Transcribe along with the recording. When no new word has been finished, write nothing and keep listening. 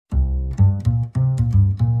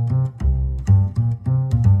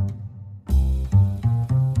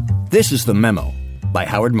This is The Memo by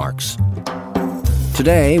Howard Marks.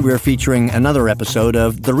 Today, we're featuring another episode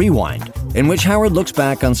of The Rewind, in which Howard looks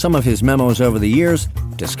back on some of his memos over the years,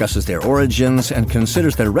 discusses their origins, and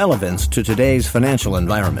considers their relevance to today's financial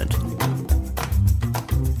environment.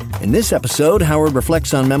 In this episode, Howard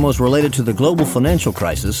reflects on memos related to the global financial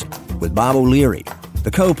crisis with Bob O'Leary,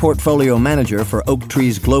 the co-portfolio manager for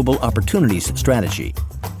Oaktree's Global Opportunities Strategy.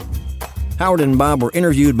 Howard and Bob were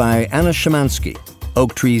interviewed by Anna Szymanski,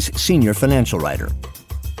 Oaktree's senior financial writer.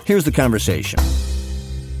 Here's the conversation.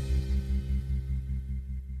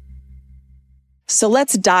 So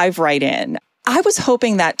let's dive right in. I was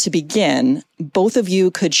hoping that to begin, both of you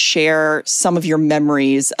could share some of your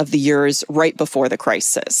memories of the years right before the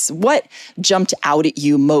crisis. What jumped out at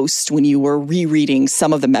you most when you were rereading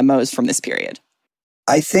some of the memos from this period?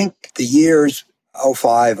 I think the years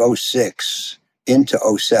 05, 06 into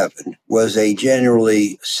 07 was a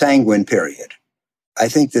generally sanguine period. I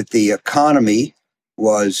think that the economy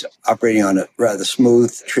was operating on a rather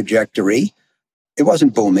smooth trajectory. It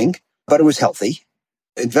wasn't booming, but it was healthy.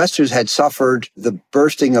 Investors had suffered the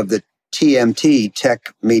bursting of the TMT,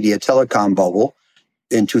 tech media telecom bubble,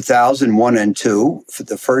 in 2001 and 2, for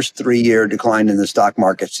the first 3-year decline in the stock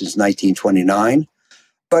market since 1929.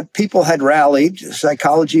 But people had rallied.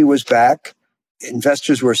 Psychology was back.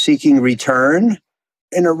 Investors were seeking return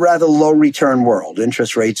in a rather low return world.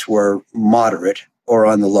 Interest rates were moderate or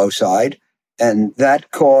on the low side. And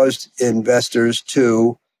that caused investors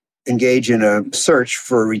to engage in a search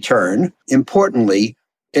for a return. Importantly,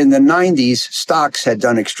 in the 90s, stocks had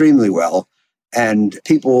done extremely well, and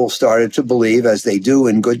people started to believe, as they do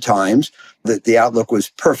in good times, that the outlook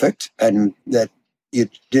was perfect and that you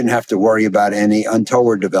didn't have to worry about any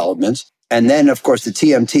untoward developments. And then, of course, the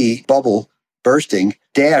TMT bubble bursting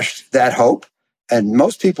dashed that hope, and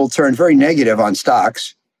most people turned very negative on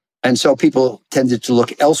stocks. And so people tended to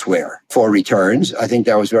look elsewhere for returns. I think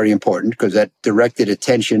that was very important because that directed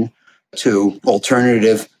attention to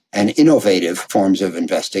alternative and innovative forms of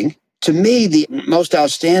investing. To me, the most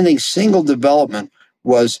outstanding single development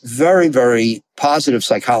was very, very positive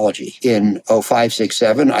psychology in 05, 6,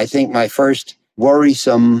 7. I think my first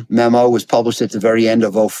worrisome memo was published at the very end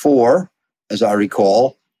of 04, as I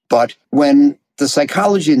recall. But when the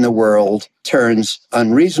psychology in the world turns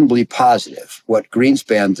unreasonably positive, what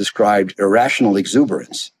Greenspan described irrational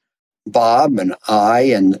exuberance, Bob and I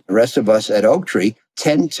and the rest of us at Oaktree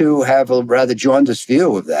tend to have a rather jaundiced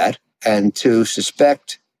view of that and to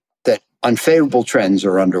suspect that unfavorable trends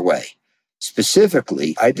are underway.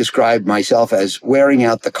 Specifically, I described myself as wearing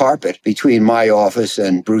out the carpet between my office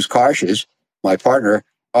and Bruce Karsh's, my partner.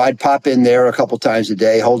 I'd pop in there a couple times a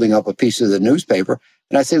day holding up a piece of the newspaper,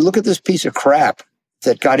 and I'd say, look at this piece of crap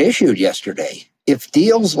that got issued yesterday. If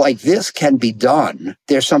deals like this can be done,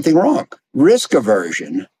 there's something wrong. Risk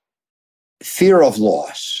aversion, fear of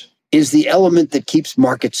loss, is the element that keeps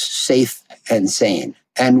markets safe and sane.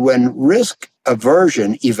 And when risk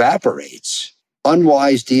aversion evaporates,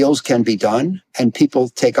 unwise deals can be done and people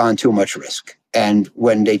take on too much risk. And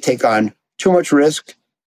when they take on too much risk,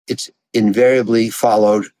 it's invariably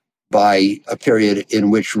followed by a period in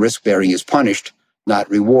which risk-bearing is punished, not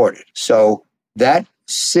rewarded. So that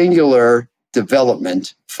singular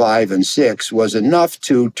development, 5 and 6, was enough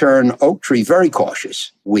to turn Oaktree very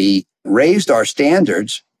cautious. We raised our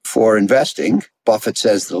standards for investing. Buffett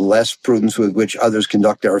says the less prudence with which others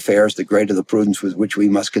conduct their affairs, the greater the prudence with which we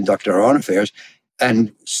must conduct our own affairs,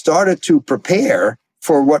 and started to prepare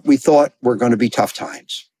for what we thought were going to be tough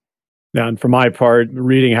times. Now, and for my part,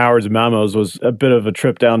 reading Howard's memos was a bit of a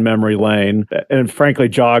trip down memory lane and frankly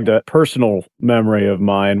jogged a personal memory of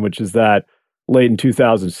mine, which is that late in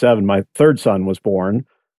 2007, my third son was born,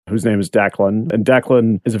 whose name is Declan. And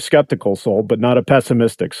Declan is a skeptical soul, but not a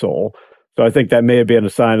pessimistic soul. So I think that may have been a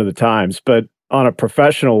sign of the times. But on a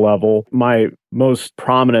professional level, my most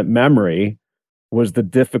prominent memory was the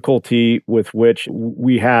difficulty with which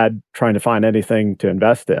we had trying to find anything to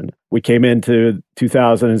invest in. We came into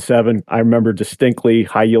 2007, I remember distinctly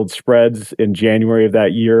high yield spreads in January of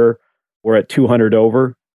that year were at 200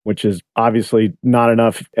 over, which is obviously not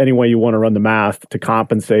enough any way you want to run the math to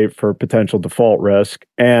compensate for potential default risk.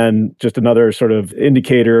 And just another sort of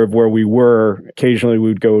indicator of where we were, occasionally we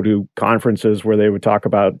would go to conferences where they would talk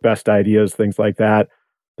about best ideas, things like that.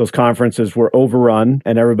 Those conferences were overrun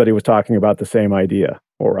and everybody was talking about the same idea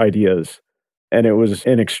or ideas. And it was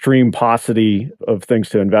an extreme paucity of things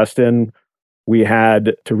to invest in. We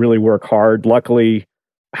had to really work hard. Luckily,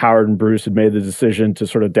 Howard and Bruce had made the decision to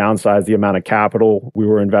sort of downsize the amount of capital we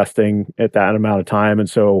were investing at that amount of time. And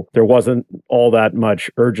so there wasn't all that much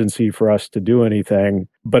urgency for us to do anything.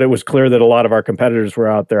 But it was clear that a lot of our competitors were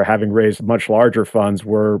out there, having raised much larger funds,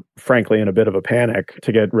 were frankly in a bit of a panic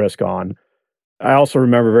to get risk on. I also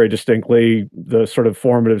remember very distinctly the sort of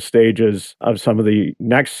formative stages of some of the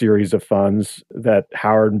next series of funds that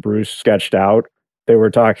Howard and Bruce sketched out. They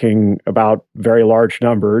were talking about very large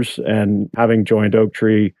numbers, and having joined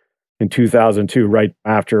Oaktree in 2002, right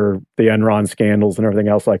after the Enron scandals and everything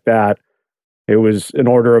else like that, it was an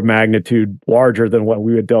order of magnitude larger than what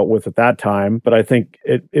we had dealt with at that time. But I think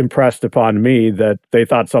it impressed upon me that they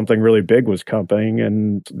thought something really big was coming,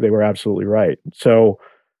 and they were absolutely right. So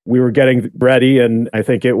we were getting ready, and I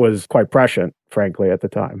think it was quite prescient, frankly, at the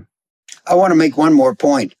time. I want to make one more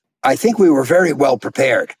point. I think we were very well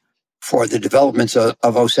prepared for the developments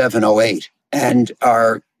of 07, 08. And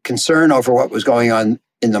our concern over what was going on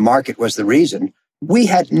in the market was the reason. We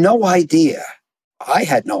had no idea, I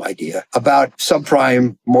had no idea, about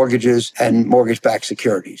subprime mortgages and mortgage-backed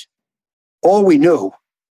securities. All we knew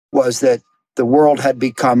was that the world had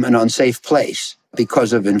become an unsafe place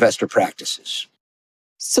because of investor practices.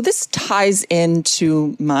 So this ties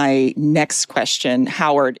into my next question,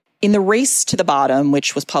 Howard. In The Race to the Bottom,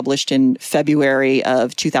 which was published in February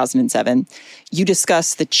of 2007, you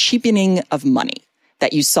discuss the cheapening of money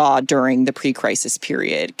that you saw during the pre-crisis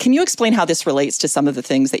period. Can you explain how this relates to some of the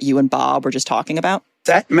things that you and Bob were just talking about?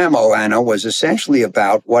 That memo, Anna, was essentially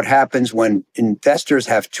about what happens when investors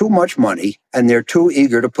have too much money and they're too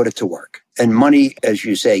eager to put it to work. And money, as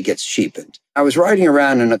you say, gets cheapened. I was riding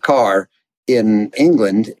around in a car in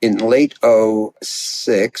England in late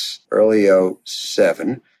 06, early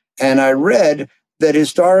 07, and I read that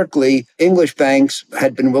historically, English banks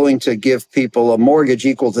had been willing to give people a mortgage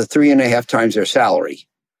equal to 3.5 times their salary,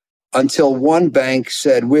 until one bank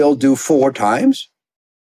said, we'll do 4 times.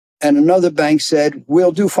 And another bank said,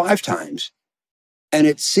 we'll do 5 times. And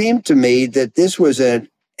it seemed to me that this was an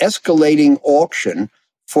escalating auction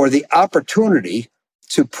for the opportunity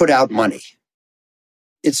to put out money.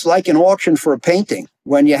 It's like an auction for a painting.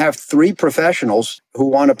 When you have 3 professionals who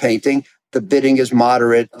want a painting, the bidding is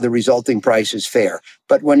moderate, the resulting price is fair.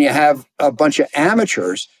 But when you have a bunch of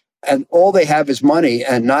amateurs and all they have is money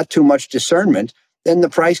and not too much discernment, then the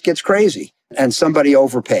price gets crazy and somebody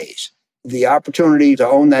overpays. The opportunity to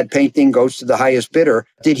own that painting goes to the highest bidder.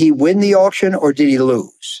 Did he win the auction or did he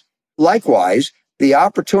lose? Likewise, the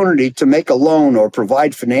opportunity to make a loan or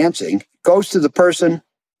provide financing goes to the person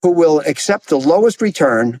who will accept the lowest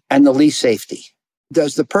return and the least safety.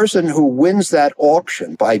 Does the person who wins that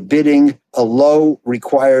auction by bidding a low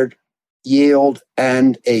required yield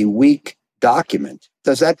and a weak document,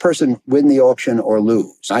 does that person win the auction or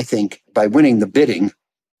lose? I think by winning the bidding,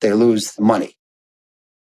 they lose the money.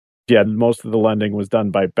 Yeah, most of the lending was done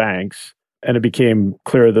by banks, and it became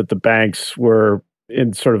clear that the banks were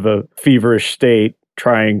in sort of a feverish state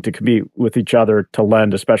trying to compete with each other to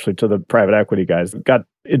lend, especially to the private equity guys. It got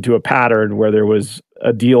into a pattern where there was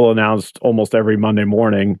a deal announced almost every Monday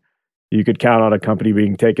morning. You could count on a company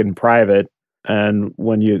being taken private. And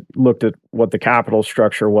when you looked at what the capital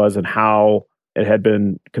structure was and how it had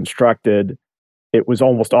been constructed, it was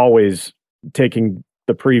almost always taking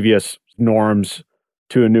the previous norms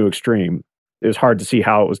to a new extreme. It was hard to see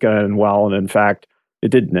how it was going to end well. And in fact, it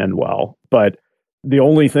didn't end well. But the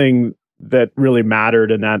only thing that really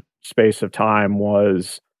mattered in that space of time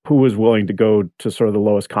was who was willing to go to sort of the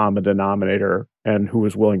lowest common denominator and who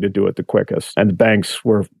was willing to do it the quickest. And the banks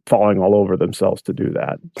were falling all over themselves to do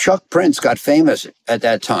that. Chuck Prince got famous at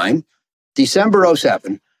that time, December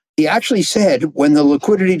 07. He actually said, when the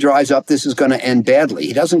liquidity dries up, this is going to end badly.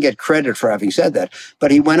 He doesn't get credit for having said that.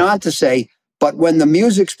 But he went on to say, but when the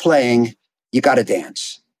music's playing, you got to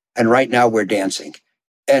dance. And right now we're dancing.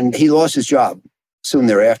 And he lost his job soon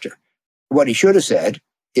thereafter. What he should have said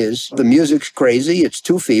is, the music's crazy, it's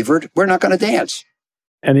too fevered, we're not going to dance.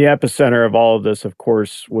 And the epicenter of all of this, of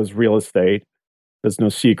course, was real estate. There's no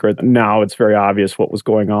secret. Now it's very obvious what was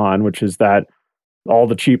going on, which is that all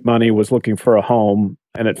the cheap money was looking for a home,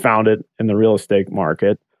 and it found it in the real estate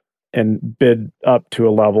market and bid up to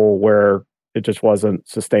a level where it just wasn't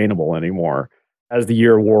sustainable anymore. As the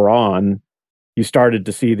year wore on, you started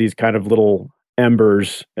to see these kind of little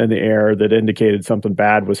embers in the air that indicated something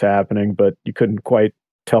bad was happening, but you couldn't quite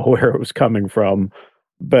tell where it was coming from.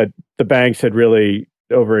 But the banks had really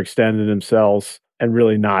overextended themselves and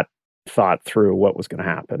really not thought through what was going to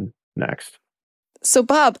happen next. So,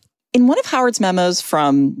 Bob, In one of Howard's memos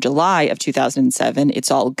from July of 2007, It's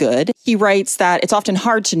All Good, he writes that it's often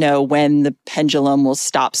hard to know when the pendulum will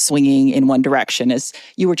stop swinging in one direction, as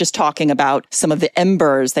you were just talking about some of the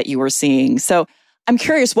embers that you were seeing. So I'm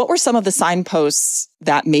curious, what were some of the signposts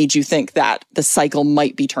that made you think that the cycle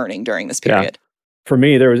might be turning during this period? Yeah. For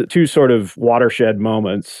me, there was two sort of watershed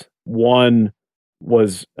moments. One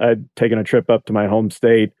was I'd taken a trip up to my home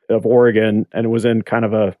state of Oregon, and it was in kind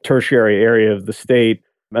of a tertiary area of the state.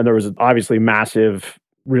 And there was obviously massive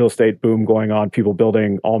real estate boom going on, people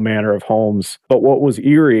building all manner of homes. But what was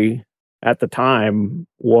eerie at the time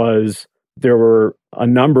was there were a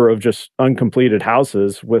number of just uncompleted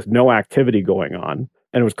houses with no activity going on.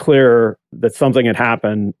 And it was clear that something had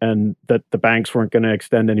happened and that the banks weren't going to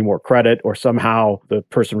extend any more credit, or somehow the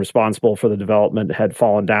person responsible for the development had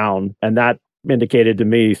fallen down. And that indicated to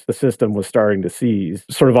me the system was starting to seize.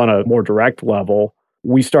 Sort of on a more direct level,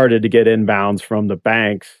 we started to get inbounds from the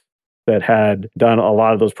banks that had done a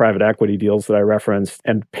lot of those private equity deals that I referenced,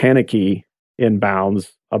 and panicky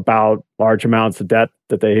inbounds about large amounts of debt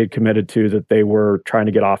that they had committed to that they were trying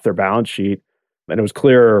to get off their balance sheet. And it was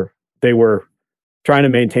clear they were trying to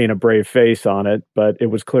maintain a brave face on it, but it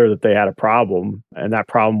was clear that they had a problem, and that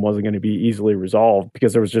problem wasn't going to be easily resolved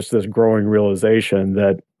because there was just this growing realization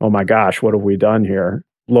that, oh my gosh, what have we done here?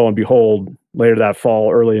 Lo and behold, later that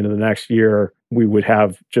fall, early into the next year, we would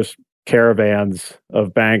have just caravans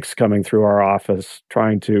of banks coming through our office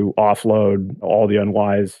trying to offload all the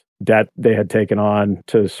unwise debt they had taken on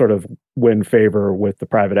to sort of win favor with the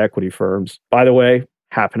private equity firms. By the way,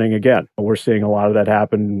 happening again. We're seeing a lot of that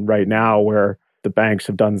happen right now where the banks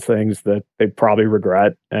have done things that they probably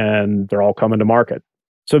regret and they're all coming to market.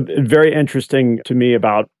 So very interesting to me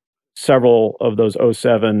about several of those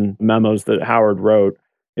 '07 memos that Howard wrote.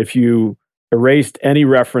 If you erased any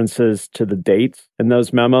references to the dates in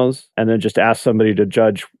those memos and then just asked somebody to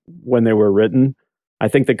judge when they were written, I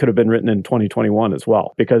think they could have been written in 2021 as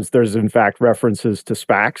well, because there's in fact references to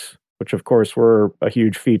SPACs, which of course were a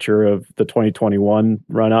huge feature of the 2021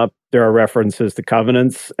 run-up. There are references to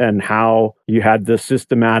covenants and how you had this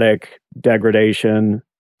systematic degradation,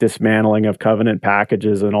 dismantling of covenant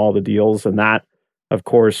packages and all the deals. And that, of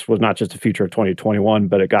course, was not just a feature of 2021,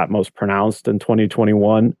 but it got most pronounced in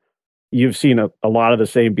 2021. You've seen a lot of the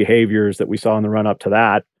same behaviors that we saw in the run-up to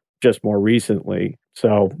that, just more recently.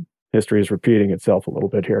 So history is repeating itself a little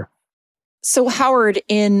bit here. So Howard,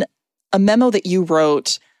 in a memo that you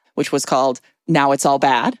wrote, which was called Now It's All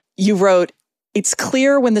Bad, you wrote, "It's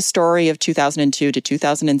clear when the story of 2002 to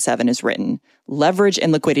 2007 is written, leverage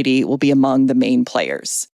and liquidity will be among the main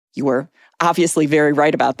players." You were obviously very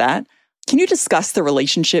right about that. Can you discuss the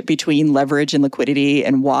relationship between leverage and liquidity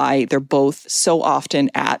and why they're both so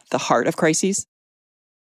often at the heart of crises?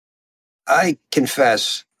 I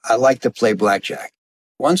confess, I like to play blackjack.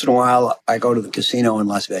 Once in a while, I go to the casino in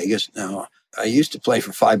Las Vegas. Now, I used to play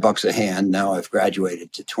for $5 a hand. Now I've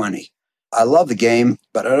graduated to 20. I love the game,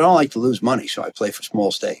 but I don't like to lose money, so I play for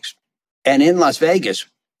small stakes. And in Las Vegas,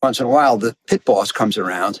 once in a while, the pit boss comes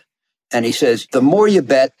around and he says, the more you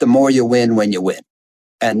bet, the more you win when you win.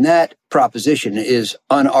 And that proposition is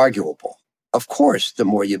unarguable. Of course, the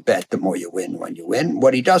more you bet, the more you win when you win.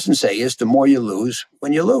 What he doesn't say is the more you lose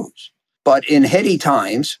when you lose. But in heady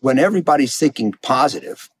times, when everybody's thinking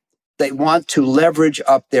positive, they want to leverage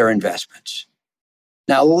up their investments.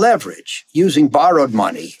 Now, leverage, using borrowed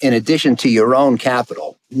money in addition to your own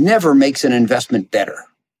capital, never makes an investment better.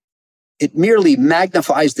 It merely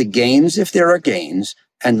magnifies the gains if there are gains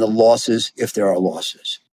and the losses if there are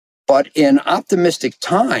losses. But in optimistic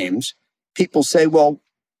times, people say, well,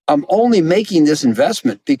 I'm only making this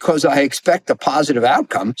investment because I expect a positive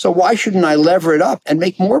outcome, so why shouldn't I lever it up and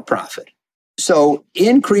make more profit? So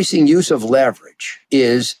increasing use of leverage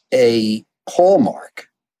is a hallmark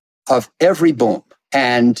of every boom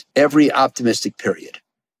and every optimistic period.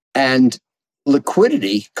 And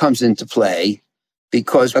liquidity comes into play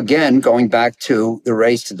because, again, going back to the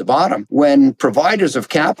race to the bottom, when providers of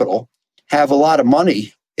capital have a lot of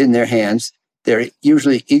money in their hands, they're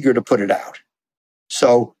usually eager to put it out.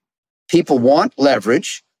 So people want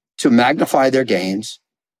leverage to magnify their gains.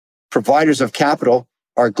 Providers of capital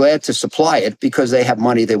are glad to supply it because they have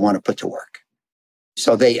money they want to put to work.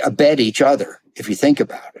 So they abet each other, if you think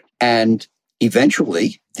about it. And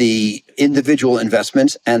eventually, the individual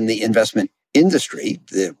investments and the investment industry,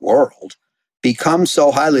 the world, become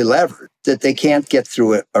so highly levered that they can't get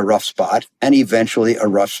through a rough spot, and eventually a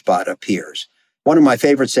rough spot appears. One of my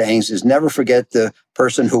favorite sayings is never forget the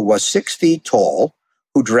person who was 6 feet tall,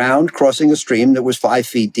 who drowned crossing a stream that was 5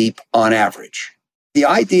 feet deep on average. The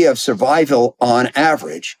idea of survival on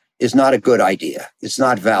average is not a good idea. It's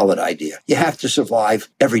not a valid idea. You have to survive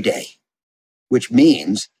every day, which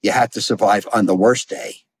means you have to survive on the worst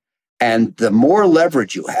day. And the more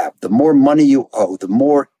leverage you have, the more money you owe, the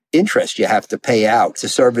more interest you have to pay out to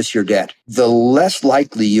service your debt, the less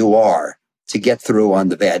likely you are to get through on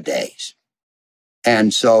the bad days.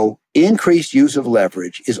 And so increased use of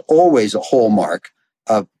leverage is always a hallmark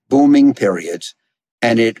of booming periods,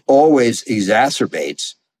 and it always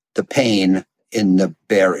exacerbates the pain in the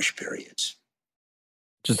bearish periods.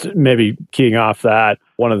 Just maybe keying off that,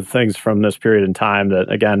 one of the things from this period in time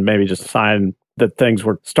that, again, maybe just a sign that things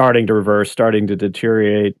were starting to reverse, starting to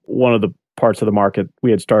deteriorate. One of the parts of the market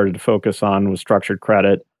we had started to focus on was structured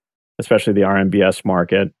credit, especially the RMBS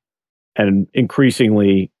market. And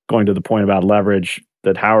increasingly, going to the point about leverage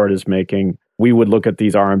that Howard is making, we would look at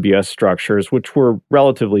these RMBS structures, which were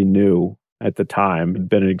relatively new at the time, had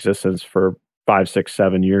been in existence for 5, 6,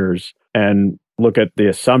 7 years, and look at the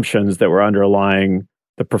assumptions that were underlying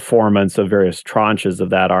the performance of various tranches of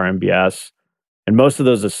that RMBS. And most of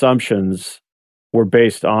those assumptions were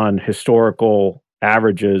based on historical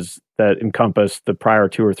averages that encompassed the prior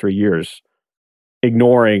 2 or 3 years,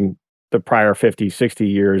 ignoring the prior 50, 60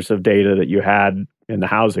 years of data that you had in the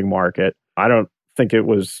housing market. I don't think it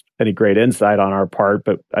was any great insight on our part,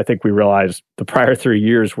 but I think we realized the prior 3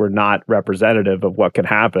 years were not representative of what could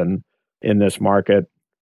happen in this market.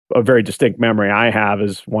 A very distinct memory I have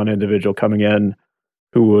is one individual coming in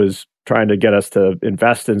who was trying to get us to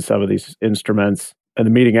invest in some of these instruments. And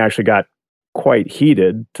the meeting actually got quite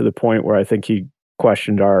heated to the point where I think he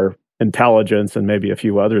questioned our intelligence and maybe a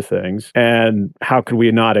few other things. And how could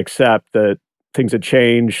we not accept that things had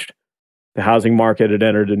changed? The housing market had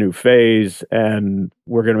entered a new phase, and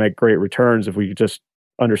we're going to make great returns if we could just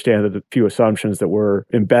understand the few assumptions that were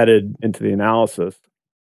embedded into the analysis.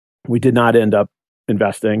 We did not end up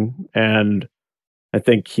investing, and I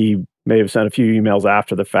think he may have sent a few emails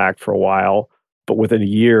after the fact for a while, but within a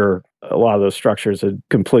year, a lot of those structures had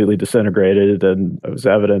completely disintegrated, and it was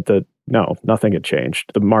evident that no, nothing had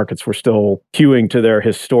changed. The markets were still hewing to their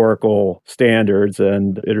historical standards,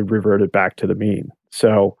 and it had reverted back to the mean.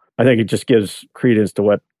 So I think it just gives credence to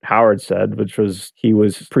what Howard said, which was he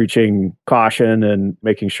was preaching caution and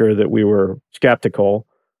making sure that we were skeptical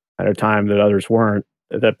at a time that others weren't.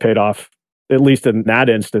 That paid off, at least in that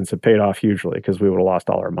instance, it paid off hugely because we would have lost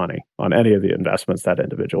all our money on any of the investments that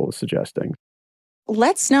individual was suggesting.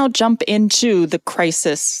 Let's now jump into the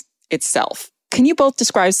crisis itself. Can you both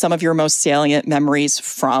describe some of your most salient memories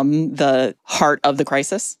from the heart of the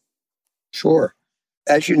crisis? Sure.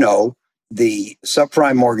 As you know, the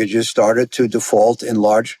subprime mortgages started to default in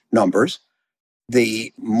large numbers.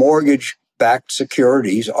 The mortgage-backed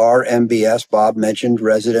securities, RMBS, Bob mentioned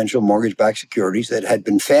residential mortgage-backed securities that had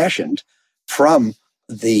been fashioned from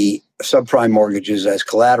the subprime mortgages as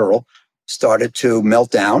collateral, started to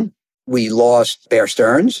melt down. We lost Bear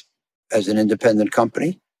Stearns as an independent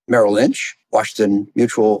company, Merrill Lynch, Washington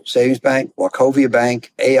Mutual Savings Bank, Wachovia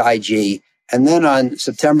Bank, AIG. And then on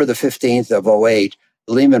September the 15th of 2008,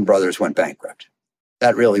 Lehman Brothers went bankrupt.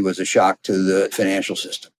 That really was a shock to the financial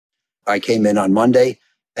system. I came in on Monday,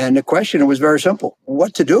 and the question was very simple: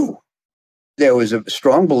 what to do? There was a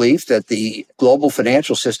strong belief that the global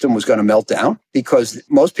financial system was going to melt down because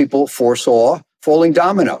most people foresaw falling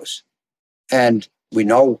dominoes. And we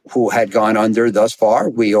know who had gone under thus far.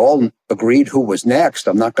 We all agreed who was next.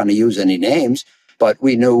 I'm not going to use any names, but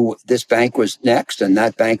we knew this bank was next and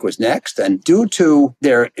that bank was next. And due to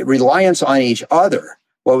their reliance on each other,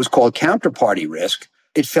 what was called counterparty risk,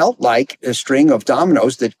 it felt like a string of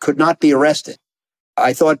dominoes that could not be arrested.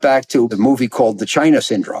 I thought back to the movie called The China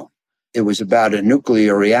Syndrome. It was about a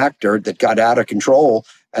nuclear reactor that got out of control,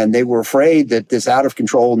 and they were afraid that this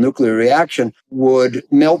out-of-control nuclear reaction would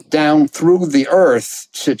melt down through the earth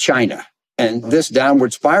to China. And this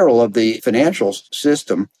downward spiral of the financial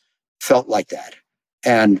system felt like that.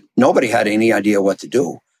 And nobody had any idea what to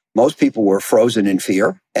do. Most people were frozen in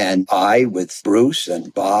fear. And I, with Bruce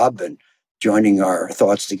and Bob and joining our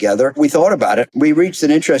thoughts together, we thought about it. We reached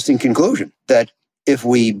an interesting conclusion that if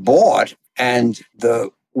we bought and the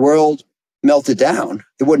world melted down,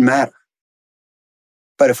 it wouldn't matter.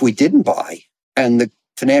 But if we didn't buy and the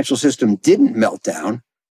financial system didn't melt down,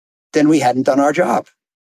 then we hadn't done our job.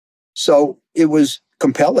 So it was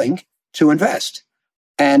compelling to invest.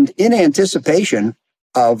 And in anticipation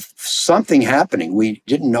of something happening, we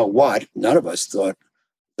didn't know what. None of us thought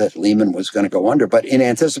that Lehman was going to go under. But in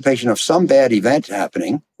anticipation of some bad event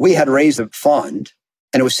happening, we had raised a fund,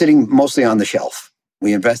 and it was sitting mostly on the shelf.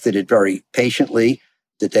 We invested it very patiently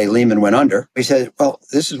the day Lehman went under. We said, well,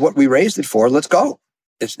 this is what we raised it for. Let's go.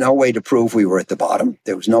 There's no way to prove we were at the bottom.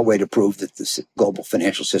 There was no way to prove that the global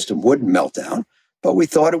financial system wouldn't melt down, but we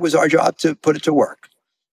thought it was our job to put it to work.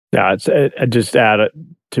 Yeah, I just add,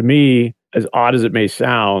 to me, as odd as it may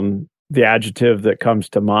sound, the adjective that comes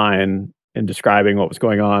to mind in describing what was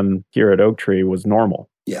going on here at Oaktree was normal.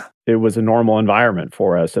 Yeah. It was a normal environment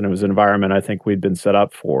for us, and it was an environment I think we'd been set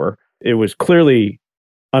up for. It was clearly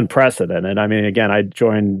unprecedented. I mean, again, I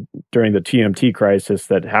joined during the TMT crisis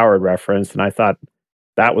that Howard referenced, and I thought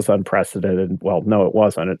that was unprecedented. Well, no, it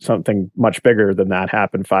wasn't. It's something much bigger than that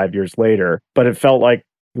happened 5 years later. But it felt like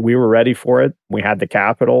we were ready for it. We had the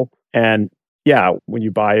capital. And yeah, when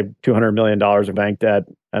you buy $200 million of bank debt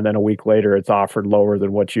and then a week later it's offered lower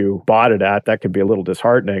than what you bought it at, that could be a little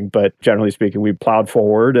disheartening. But generally speaking, we plowed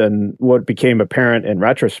forward. And what became apparent in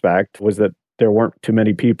retrospect was that there weren't too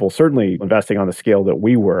many people certainly investing on the scale that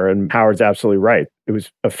we were. And Howard's absolutely right. It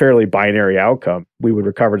was a fairly binary outcome. We would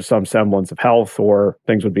recover to some semblance of health, or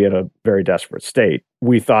things would be in a very desperate state.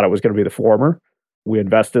 We thought it was going to be the former. We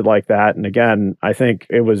invested like that. And again, I think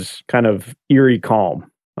it was kind of eerie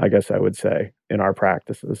calm, I guess I would say, in our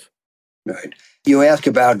practices. Right. You ask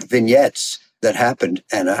about vignettes that happened,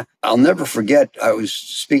 and I'll never forget, I was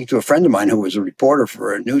speaking to a friend of mine who was a reporter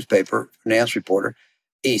for a newspaper, finance reporter.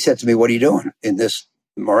 He said to me, "What are you doing in this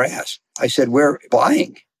morass?" I said, "We're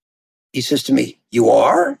buying." He says to me, "You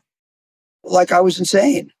are?" Like I was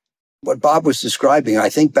insane. What Bob was describing, I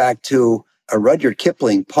think back to a Rudyard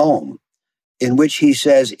Kipling poem in which he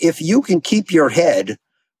says, if you can keep your head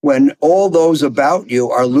when all those about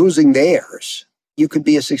you are losing theirs, you could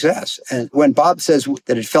be a success. And when Bob says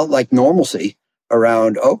that it felt like normalcy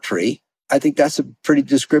around Oaktree, I think that's a pretty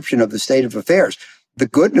description of the state of affairs. The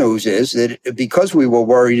good news is that because we were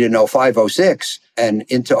worried in 05, 06 and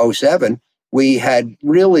into 07, we had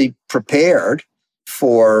really prepared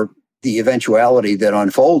for the eventuality that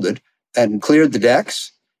unfolded and cleared the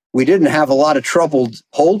decks. We didn't have a lot of troubled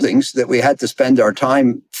holdings that we had to spend our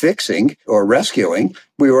time fixing or rescuing.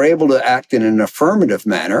 We were able to act in an affirmative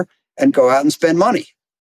manner and go out and spend money.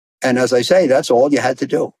 And as I say, that's all you had to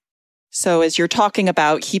do. So as you're talking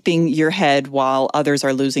about keeping your head while others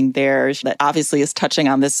are losing theirs, that obviously is touching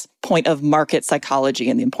on this point of market psychology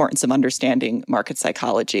and the importance of understanding market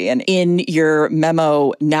psychology. And in your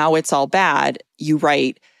memo, Now It's All Bad, you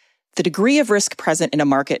write, the degree of risk present in a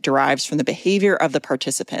market derives from the behavior of the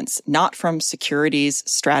participants, not from securities,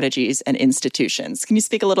 strategies, and institutions. Can you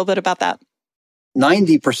speak a little bit about that?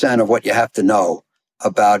 90% of what you have to know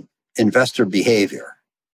about investor behavior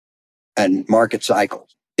and market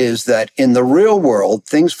cycles is that in the real world,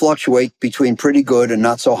 things fluctuate between pretty good and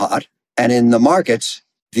not so hot. And in the markets,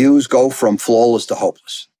 views go from flawless to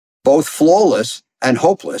hopeless. Both flawless and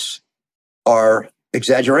hopeless are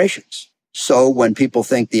exaggerations. So when people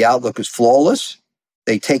think the outlook is flawless,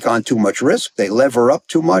 they take on too much risk, they lever up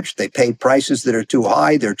too much, they pay prices that are too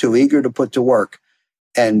high, they're too eager to put to work.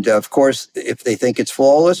 And of course, if they think it's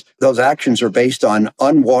flawless, those actions are based on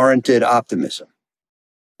unwarranted optimism.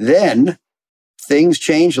 Then things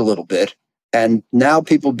change a little bit, and now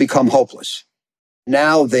people become hopeless.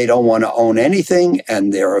 Now they don't want to own anything,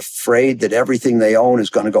 and they're afraid that everything they own is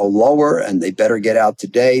going to go lower, and they better get out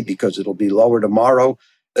today because it'll be lower tomorrow.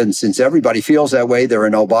 And since everybody feels that way, there are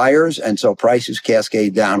no buyers, and so prices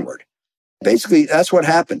cascade downward. Basically, that's what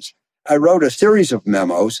happens. I wrote a series of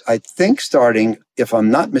memos, I think starting, if I'm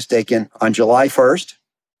not mistaken, on July 1st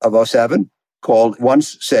of 07, called,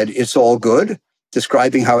 once said, It's All Good,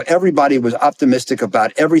 describing how everybody was optimistic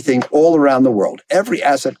about everything all around the world. Every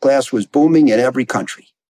asset class was booming in every country.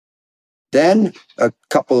 Then, a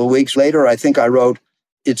couple of weeks later, I think I wrote,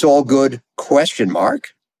 It's All Good, ?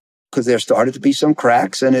 Because there started to be some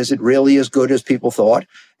cracks, and is it really as good as people thought?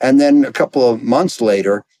 And then a couple of months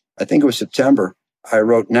later, I think it was September, I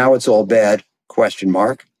wrote, Now It's All Bad, ?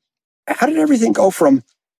 How did everything go from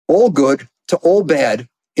all good to all bad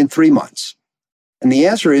in 3 months? And the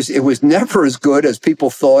answer is, it was never as good as people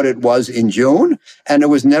thought it was in June, and it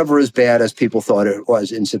was never as bad as people thought it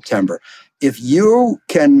was in September. If you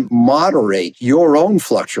can moderate your own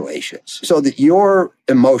fluctuations so that your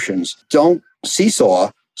emotions don't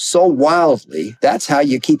seesaw so wildly, that's how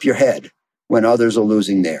you keep your head when others are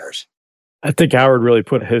losing theirs. I think Howard really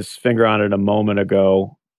put his finger on it a moment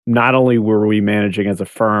ago. Not only were we managing as a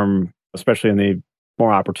firm, especially in the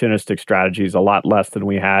more opportunistic strategies, a lot less than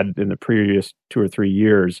we had in the previous 2 or 3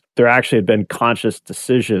 years, there actually had been conscious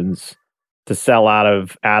decisions to sell out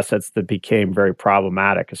of assets that became very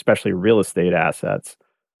problematic, especially real estate assets.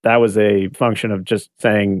 That was a function of just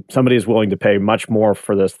saying somebody is willing to pay much more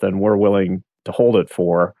for this than we're willing to hold it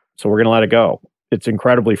for, so we're going to let it go. It's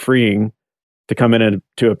incredibly freeing to come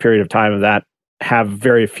into a period of time of that, have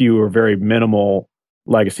very few or very minimal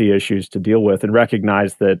legacy issues to deal with and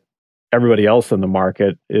recognize that everybody else in the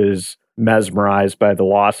market is mesmerized by the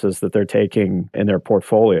losses that they're taking in their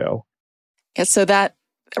portfolio. Yeah, so that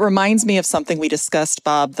reminds me of something we discussed,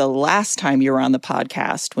 Bob, the last time you were on the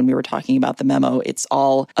podcast when we were talking about the memo, It's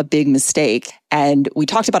All a Big Mistake. And we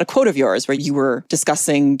talked about a quote of yours where you were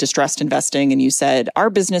discussing distressed investing and you said, our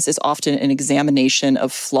business is often an examination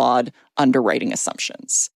of flawed underwriting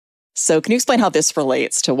assumptions. So can you explain how this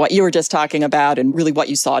relates to what you were just talking about and really what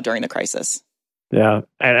you saw during the crisis? Yeah,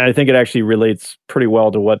 and I think it actually relates pretty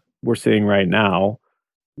well to what we're seeing right now.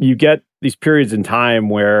 You get these periods in time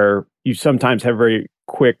where you sometimes have very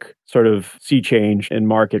quick sort of sea change in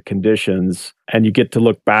market conditions, and you get to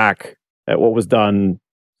look back at what was done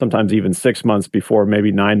sometimes even 6 months before,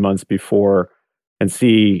 maybe 9 months before, and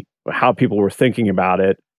see how people were thinking about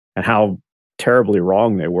it and how terribly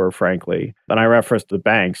wrong they were, frankly. And I referenced the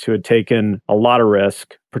banks who had taken a lot of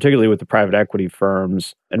risk, particularly with the private equity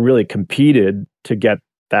firms, and really competed to get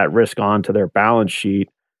that risk onto their balance sheet.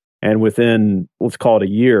 And within, let's call it a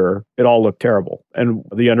year, it all looked terrible. And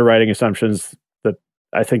the underwriting assumptions that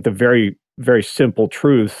I think the very, very simple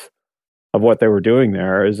truth of what they were doing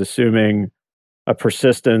there is assuming a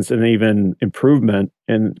persistence and even improvement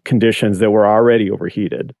in conditions that were already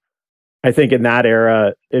overheated. I think in that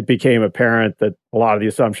era, it became apparent that a lot of the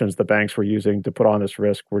assumptions the banks were using to put on this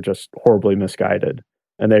risk were just horribly misguided.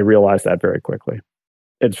 And they realized that very quickly.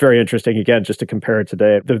 It's very interesting, again, just to compare it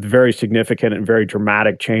today. The very significant and very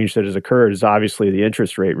dramatic change that has occurred is obviously the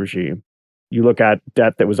interest rate regime. You look at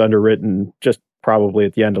debt that was underwritten just probably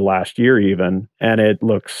at the end of last year even, and it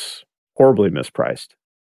looks horribly mispriced.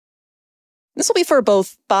 This will be for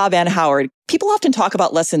both Bob and Howard. People often talk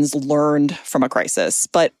about lessons learned from a crisis,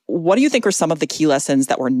 but what do you think are some of the key lessons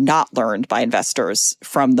that were not learned by investors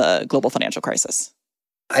from the global financial crisis?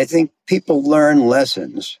 I think people learn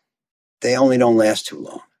lessons. They only don't last too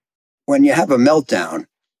long. When you have a meltdown,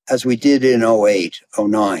 as we did in 08,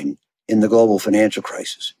 09, in the global financial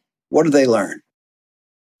crisis, what do they learn?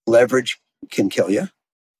 Leverage can kill you.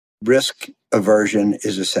 Risk aversion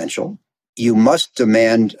is essential. You must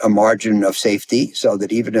demand a margin of safety so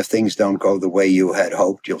that even if things don't go the way you had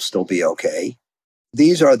hoped, you'll still be okay.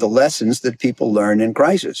 These are the lessons that people learn in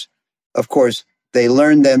crisis. Of course, they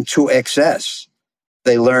learn them to excess.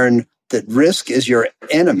 They learn that risk is your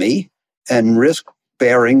enemy and risk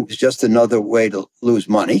bearing is just another way to lose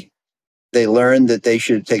money. They learn that they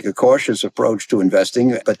should take a cautious approach to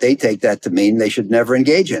investing, but they take that to mean they should never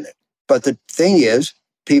engage in it. But the thing is,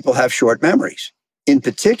 people have short memories. In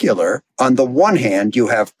particular, on the one hand, you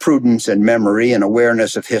have prudence and memory and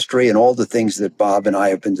awareness of history and all the things that Bob and I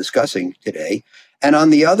have been discussing today. And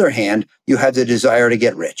on the other hand, you have the desire to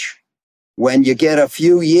get rich. When you get a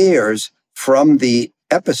few years from the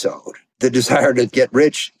episode, the desire to get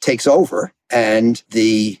rich takes over and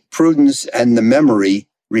the prudence and the memory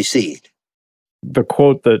recede. The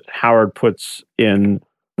quote that Howard puts in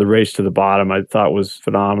The Race to the Bottom, I thought was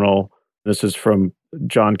phenomenal. This is from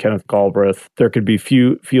John Kenneth Galbraith. There could be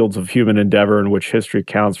few fields of human endeavor in which history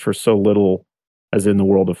counts for so little as in the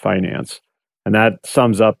world of finance. And that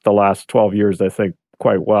sums up the last 12 years, I think,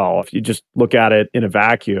 quite well. If you just look at it in a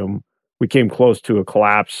vacuum, we came close to a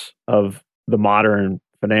collapse of the modern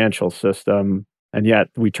financial system. And yet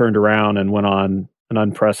we turned around and went on an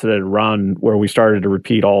unprecedented run where we started to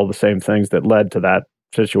repeat all the same things that led to that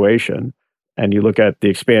situation. And you look at the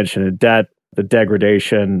expansion of debt, the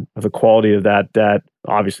degradation of the quality of that debt,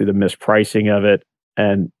 obviously the mispricing of it.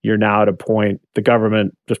 And you're now at a point, the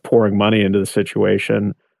government just pouring money into the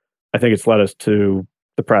situation. I think it's led us to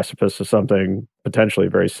the precipice of something potentially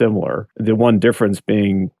very similar. The one difference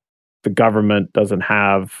being the government doesn't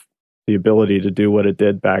have the ability to do what it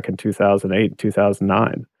did back in 2008,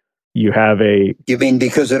 2009. You mean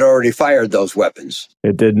because it already fired those weapons?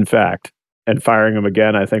 It did, in fact. And firing them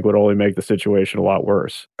again, I think, would only make the situation a lot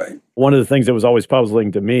worse. Right. One of the things that was always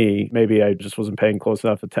puzzling to me, maybe I just wasn't paying close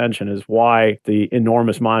enough attention, is why the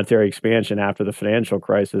enormous monetary expansion after the financial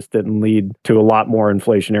crisis didn't lead to a lot more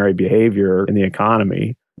inflationary behavior in the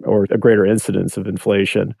economy or a greater incidence of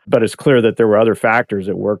inflation. But it's clear that there were other factors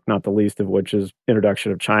at work, not the least of which is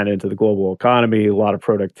introduction of China into the global economy, a lot of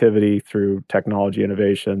productivity through technology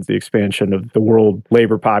innovations, the expansion of the world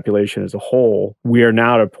labor population as a whole. We are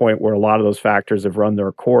now at a point where a lot of those factors have run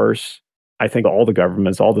their course. I think all the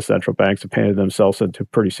governments, all the central banks have painted themselves into a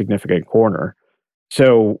pretty significant corner.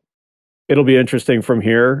 So it'll be interesting from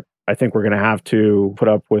here. I think we're going to have to put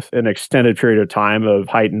up with an extended period of time of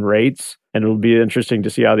heightened rates, and it'll be interesting to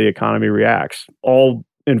see how the economy reacts. All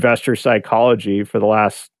investor psychology for the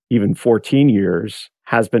last even 14 years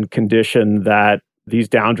has been conditioned that these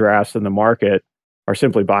downdrafts in the market are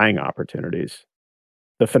simply buying opportunities.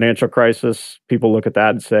 The financial crisis, people look at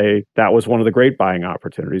that and say, that was one of the great buying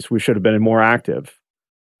opportunities. We should have been more active.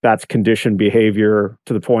 That's conditioned behavior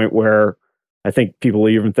to the point where I think people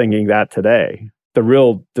are even thinking that today. The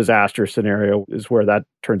real disaster scenario is where that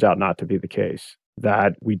turns out not to be the case,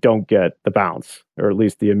 that we don't get the bounce, or at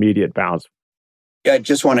least the immediate bounce. I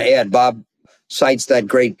just want to add, Bob cites that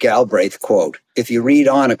great Galbraith quote. If you read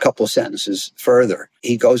on a couple sentences further,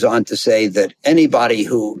 he goes on to say that anybody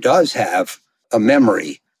who does have a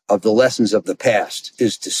memory of the lessons of the past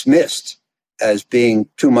is dismissed as being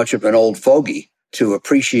too much of an old fogey to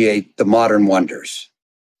appreciate the modern wonders.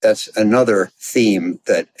 That's another theme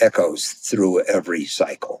that echoes through every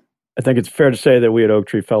cycle. I think it's fair to say that we at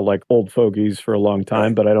Oaktree felt like old fogies for a long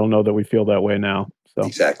time, but I don't know that we feel that way now. So.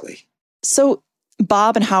 Exactly. So,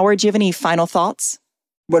 Bob and Howard, do you have any final thoughts?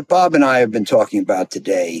 What Bob and I have been talking about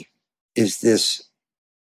today is this,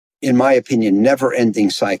 in my opinion,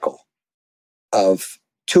 never-ending cycle of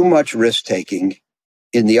too much risk-taking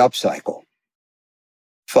in the upcycle,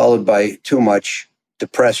 followed by too much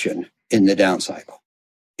depression in the down cycle.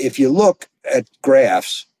 If you look at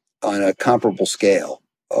graphs on a comparable scale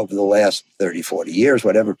over the last 30, 40 years,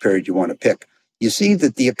 whatever period you want to pick, you see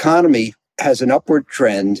that the economy has an upward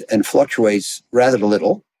trend and fluctuates rather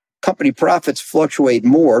little. Company profits fluctuate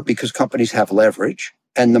more because companies have leverage,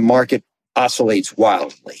 and the market oscillates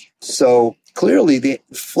wildly. So clearly, the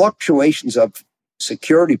fluctuations of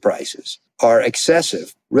security prices are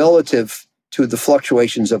excessive relative to the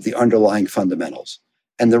fluctuations of the underlying fundamentals.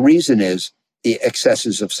 And the reason is the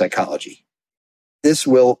excesses of psychology. This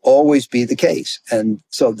will always be the case. And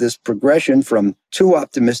so this progression from too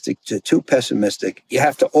optimistic to too pessimistic, you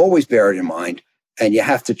have to always bear it in mind, and you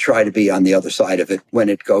have to try to be on the other side of it when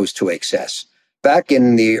it goes to excess. Back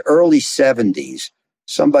in the early 70s,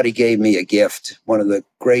 somebody gave me a gift. One of the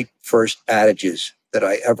great first adages that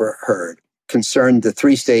I ever heard concerned the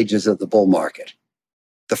 3 stages of the bull market.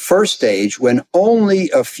 The first stage, when only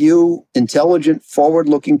a few intelligent,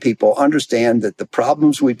 forward-looking people understand that the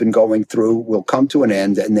problems we've been going through will come to an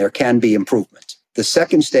end and there can be improvement. The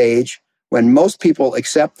second stage, when most people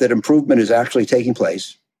accept that improvement is actually taking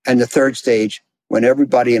place. And the third stage, when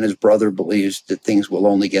everybody and his brother believes that things will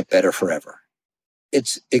only get better forever.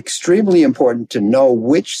 It's extremely important to know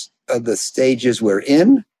which of the stages we're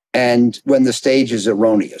in and when the stage is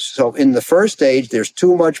erroneous. So in the first stage, there's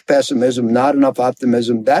too much pessimism, not enough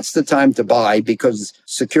optimism. That's the time to buy because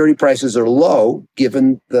security prices are low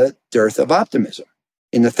given the dearth of optimism.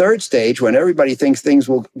 In the third stage, when everybody thinks things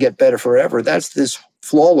will get better forever, that's this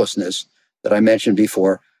flawlessness that I mentioned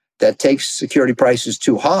before that takes security prices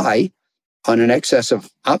too high on an excess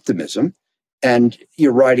of optimism, and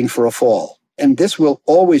you're riding for a fall. And this will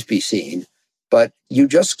always be seen. But you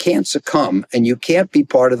just can't succumb and you can't be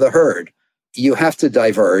part of the herd. You have to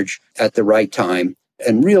diverge at the right time.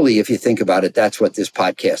 And really, if you think about it, that's what this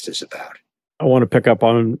podcast is about. I want to pick up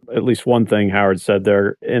on at least one thing Howard said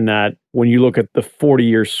there, in that when you look at the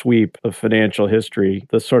 40-year sweep of financial history,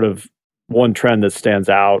 the sort of one trend that stands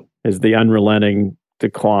out is the unrelenting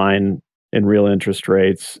decline in real interest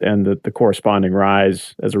rates and the corresponding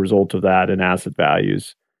rise as a result of that in asset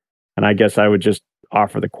values. And I guess I would just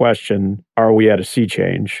offer the question, are we at a sea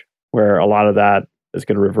change where a lot of that is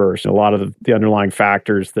going to reverse? And a lot of the underlying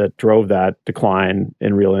factors that drove that decline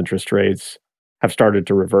in real interest rates have started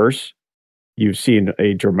to reverse. You've seen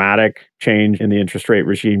a dramatic change in the interest rate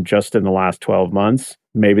regime just in the last 12 months.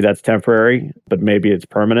 Maybe that's temporary, but maybe it's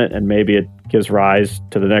permanent, and maybe it gives rise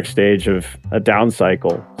to the next stage of a down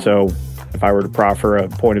cycle. So if I were to proffer a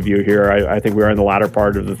point of view here, I think we are in the latter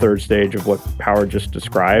part of the third stage of what Howard just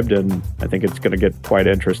described, and I think it's going to get quite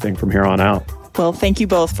interesting from here on out. Well, thank you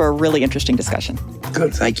both for a really interesting discussion.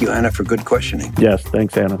 Good. Thank you, Anna, for good questioning. Yes,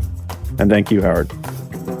 thanks, Anna. And thank you, Howard.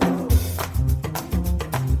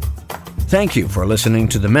 Thank you for listening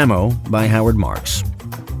to The Memo by Howard Marks.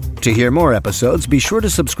 To hear more episodes, be sure to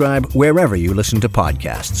subscribe wherever you listen to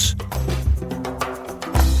podcasts.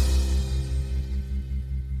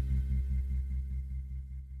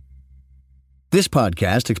 This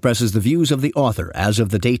podcast expresses the views of the author as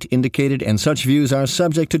of the date indicated, and such views are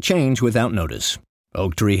subject to change without notice.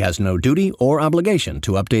 Oaktree has no duty or obligation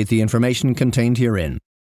to update the information contained herein.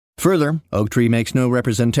 Further, Oaktree makes no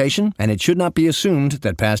representation, and it should not be assumed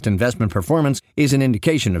that past investment performance is an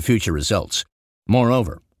indication of future results.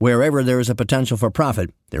 Moreover, wherever there is a potential for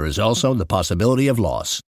profit, there is also the possibility of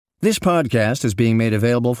loss. This podcast is being made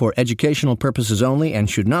available for educational purposes only and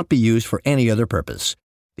should not be used for any other purpose.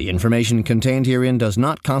 The information contained herein does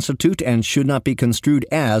not constitute and should not be construed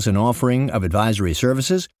as an offering of advisory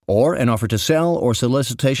services or an offer to sell or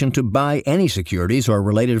solicitation to buy any securities or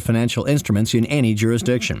related financial instruments in any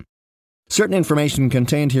jurisdiction. Certain information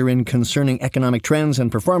contained herein concerning economic trends and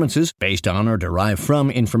performances based on or derived from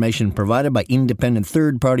information provided by independent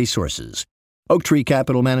third-party sources. Oaktree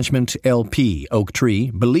Capital Management, LP,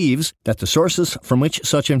 Oaktree, believes that the sources from which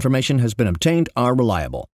such information has been obtained are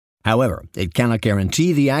reliable. However, it cannot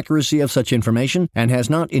guarantee the accuracy of such information and has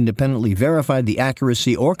not independently verified the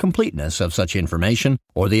accuracy or completeness of such information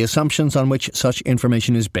or the assumptions on which such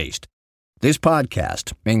information is based. This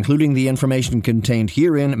podcast, including the information contained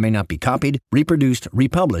herein, may not be copied, reproduced,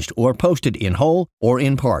 republished, or posted in whole or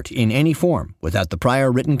in part in any form without the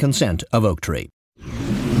prior written consent of Oaktree.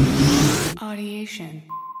 Audiation.